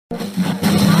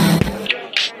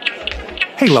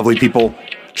Hey, lovely people.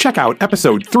 Check out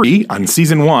episode 3 on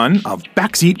season 1 of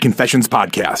Backseat Confessions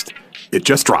podcast. It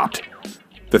just dropped.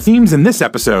 The themes in this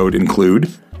episode include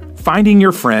finding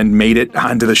your friend made it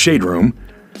onto the shade room,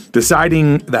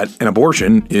 deciding that an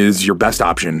abortion is your best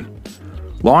option,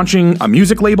 launching a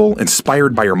music label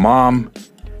inspired by your mom,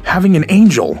 having an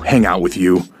angel hang out with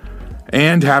you,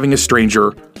 and having a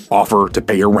stranger offer to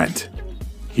pay your rent.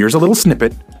 Here's a little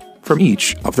snippet from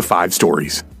each of the 5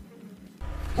 stories.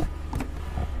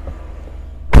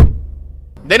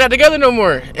 They're not together no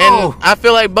more, and I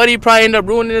feel like Buddy probably ended up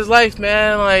ruining his life,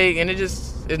 man. And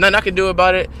there's nothing I can do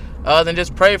about it other than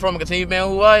just pray for him and continue being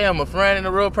who I am, a friend and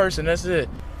a real person. That's it.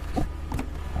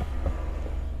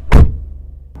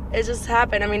 It just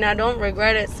happened. I mean, I don't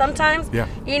regret it. Sometimes,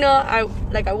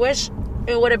 I wish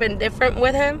it would have been different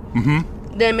with him.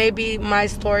 Mm-hmm. Then maybe my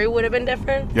story would have been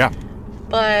different. Yeah.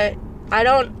 But I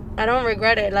don't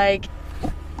regret it. Like,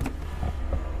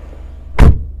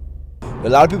 a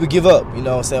lot of people give up, you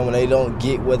know what I'm saying, when they don't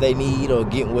get what they need or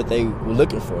get what they were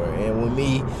looking for. And with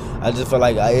me, I just feel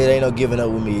like it ain't no giving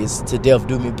up with me. It's to death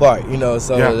do me part, you know.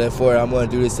 So therefore, I'm going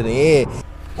to do this to the end.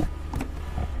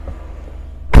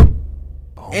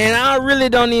 And I really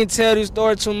don't even tell this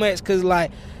story too much because,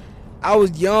 like, I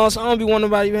was young, so I don't be wanting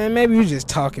nobody, man, maybe you just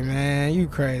talking, man. You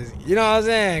crazy. You know what I'm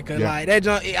saying? Because, like, that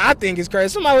junk, I think it's crazy.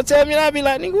 Somebody would tell me that, I'd be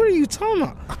like, nigga, what are you talking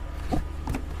about?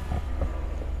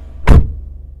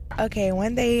 Okay,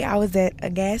 one day I was at a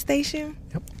gas station,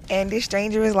 and this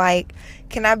stranger was like,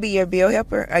 can I be your bill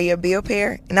helper or your bill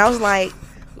payer? And I was like,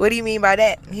 what do you mean by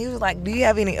that? And he was like, do you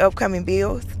have any upcoming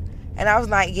bills? And I was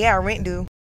like, yeah, rent due.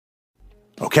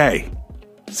 Okay,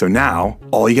 so now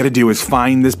all you got to do is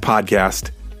find this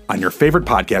podcast on your favorite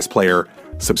podcast player,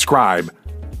 subscribe,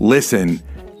 listen,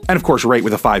 and of course rate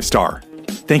with a 5-star.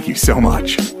 Thank you so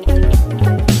much.